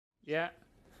Yeah.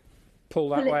 Pull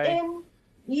that Pull way. it in.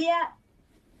 Yeah.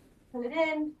 Pull it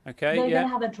in. Okay, We're yeah. going to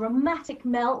have a dramatic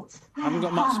melt. I haven't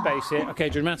got much space here. Okay,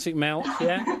 dramatic melt,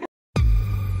 yeah.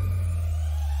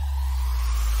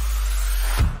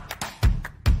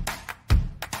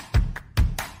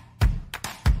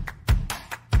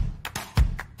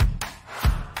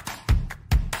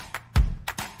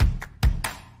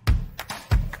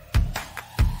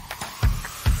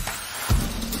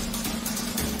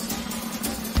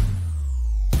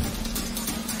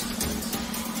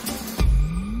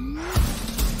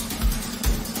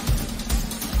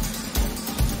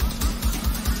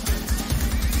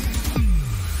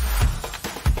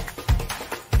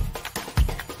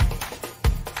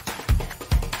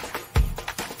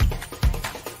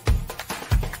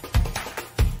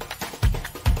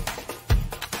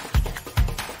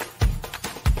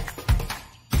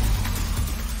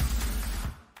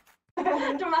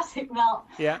 Dramatic melt.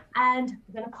 Yeah. And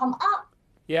we're going to come up.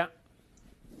 Yeah.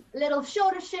 Little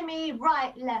shoulder shimmy,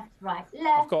 right, left, right,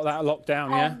 left. I've got that locked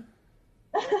down, yeah.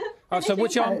 Oh, so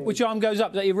which arm goes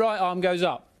up? Your right arm goes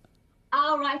up?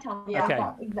 Our right arm, yeah.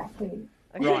 Okay. Exactly.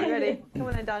 Okay, Right. ready? Come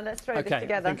on then, Dan, let's throw this Okay, I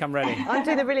together. think I'm ready. I'm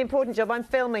doing the really important job. I'm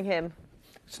filming him.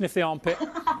 Sniff the armpit.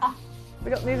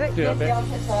 We got music? Do that bit.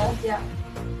 Yeah.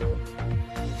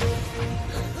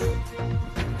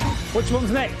 Which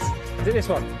one's next? Is it this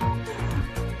one?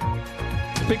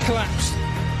 Big collapse.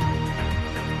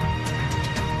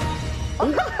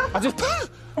 I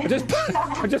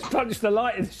just punched the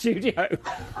light in the studio.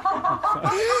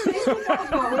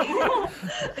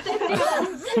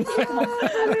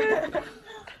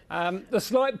 The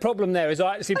slight problem there is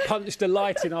I actually punched a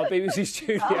light in our BBC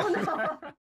studio.